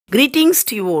Greetings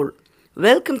to you all.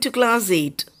 Welcome to class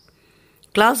 8.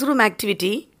 Classroom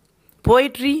activity,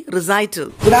 poetry recital.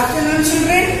 Good afternoon,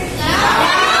 children.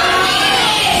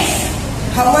 Yes.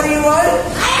 How are you all?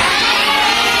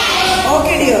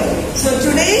 Okay, dear. So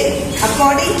today,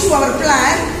 according to our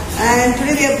plan, and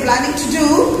today we are planning to do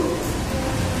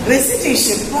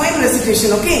recitation, poem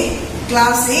recitation, okay?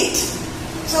 Class 8.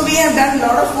 So we have done a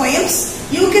lot of poems.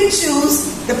 You can choose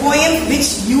the poem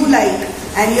which you like,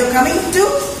 and you are coming to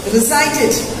recite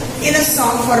it in a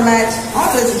song format or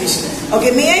recitation.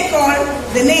 Okay, may I call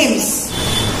the names?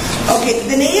 Okay,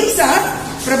 the names are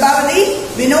Prabhavati,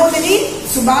 Vinodini,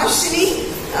 Subhashini,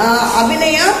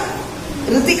 Abhinaya,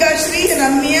 Ritika Shri,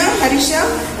 Ramya, Harisha,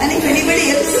 and if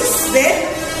anybody else is there,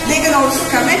 they can also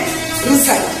come and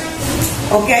recite.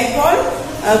 Okay, I call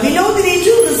Vinodini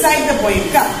to recite the poem.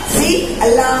 Come, see,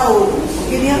 aloud.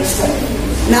 Okay, dear, start.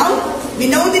 Now,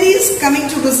 Vinodini is coming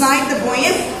to recite the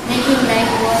poem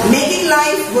Making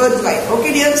Life Worthwhile.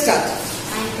 Okay, dear, start.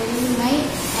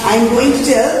 I'm going to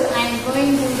tell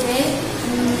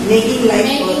Making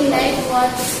Life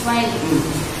Worthwhile.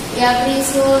 Every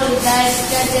soul that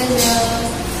touches earth,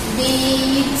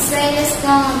 be it sailor's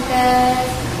conquer,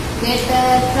 getter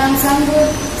from some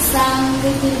good, some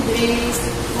little grace,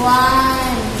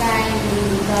 one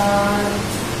kindly thought,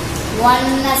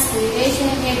 one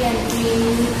aspiration yet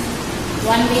unreached,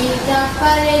 one bit of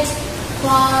courage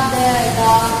for the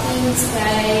darkening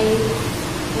sky,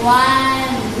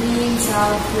 one glimpse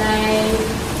of light.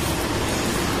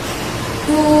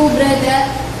 Two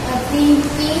brothers are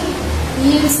thinking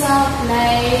years of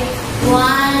life,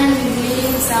 one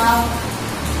glimpse of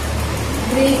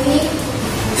breathing.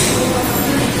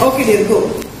 Okay, dear, go.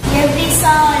 Every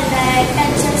soul that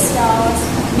touches yours,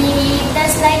 be it the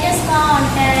slightest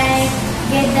contact,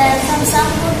 gather from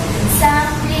some good,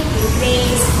 some little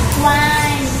grace,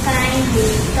 one kindly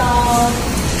thought,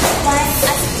 one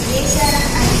aspiration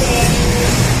and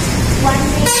faith, one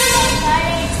bit of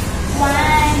courage,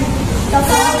 one of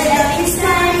loving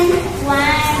sign,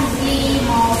 one gleam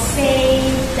of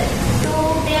faith, to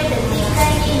build the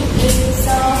thickening glimpse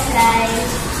of light.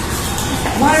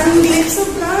 One glimpse of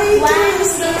light. One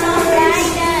glimpse of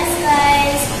brighter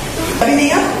skies.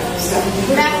 Abhinaya,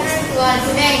 Good afternoon to all.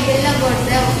 Today I tell about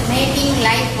the making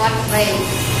life worthwhile.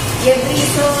 Every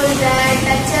soul that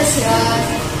touches yours,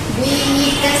 be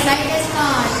it the slightest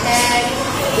contact,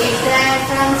 get that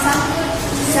from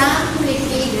some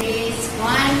little grace,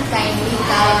 one kindly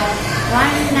thought,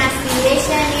 one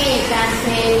aspiration yet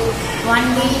unfailed, one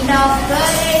beat of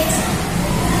courage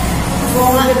for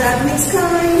the darkening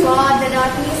sky,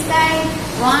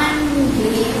 one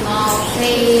gleam of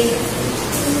faith,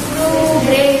 through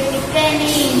great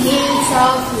thickening hills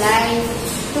of life,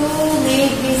 to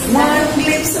make this one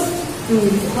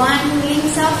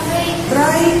glimpse of faith,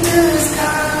 brighter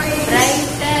sky,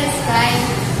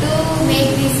 to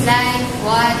make this life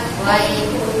worthwhile,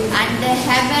 under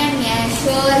heaven a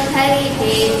sure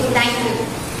heritage. Thank you.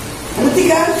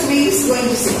 Ritika Shri is going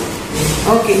to sing.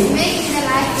 Okay. Making the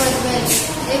life worthwhile.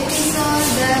 Every soul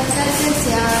that touches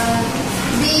yours,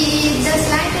 be it the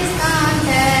slightest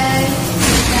contact,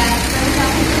 that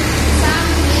from some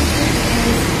little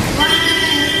place, one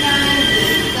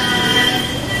kindly thought,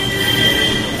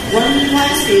 One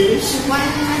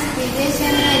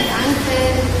aspiration and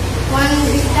unfilled, one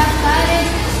bit of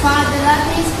courage for the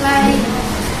lovely sky,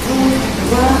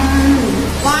 one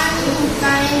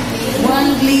kindly, one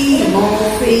gleam of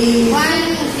faith. one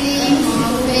gleam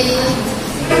of faith.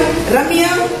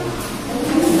 Ramya,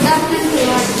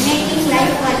 Making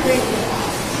life worthwhile.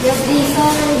 Every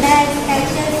soul that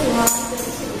touches yours,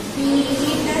 be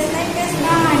it the slightest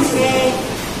contact,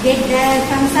 get there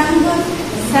from some good,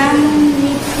 some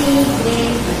little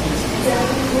grace,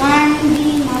 one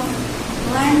gleam of,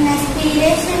 one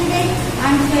aspiration that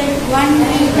unfilled, one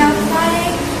bit of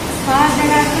courage for the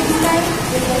dark sky,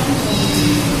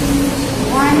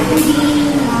 one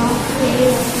gleam of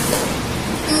faith,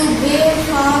 to brave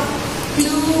for, to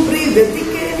breathe the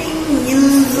thickening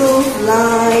hills of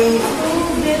life. to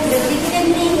brave the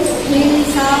thickening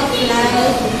hills of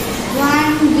life,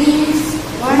 one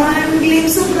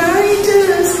glimpse of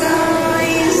brighter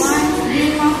skies. one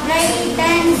gleam of bright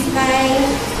and sky.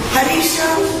 Harisha,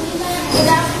 Good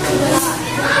afternoon.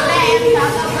 Today I am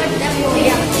talking about the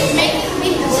poem Making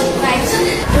Big Worthwhile.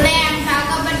 Today I am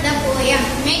talking about the poem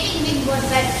Making Big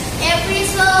Worthwhile. Every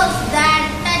soul that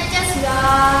touches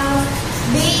yours,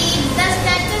 be it the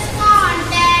slightest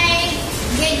contact,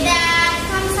 get that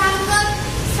from some good,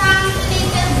 some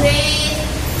little grace,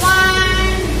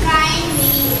 one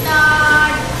kindly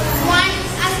thought, one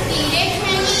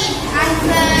aspiration is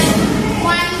unfurled,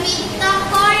 one bit of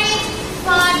courage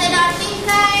for the darkening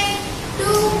sky,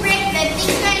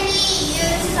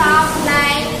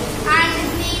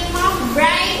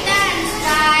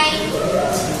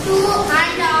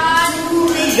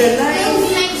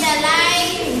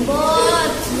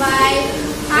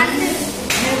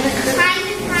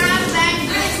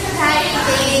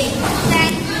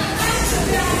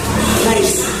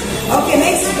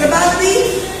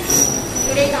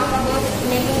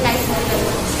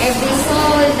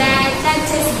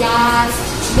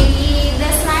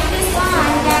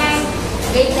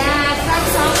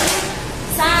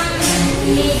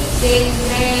 little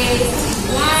grace,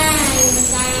 one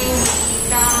kind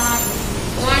thought,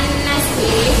 one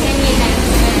station in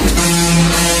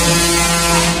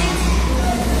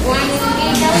one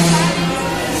bit of sun,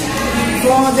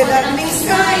 For the darkening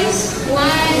skies.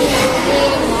 one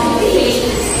gleam of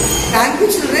face. Thank you,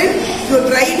 children. You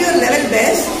tried your level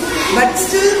best, but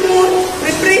still more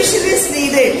preparation is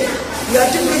needed. You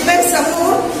have to prepare some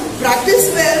more,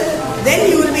 practice well, then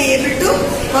you will be able to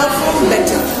perform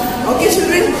better. Okay,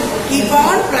 children? Keep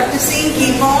on practicing,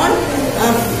 keep on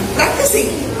practicing.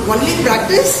 Only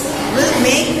practice will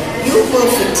make you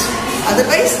perfect.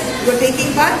 Otherwise, you are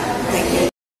taking part. Thank you.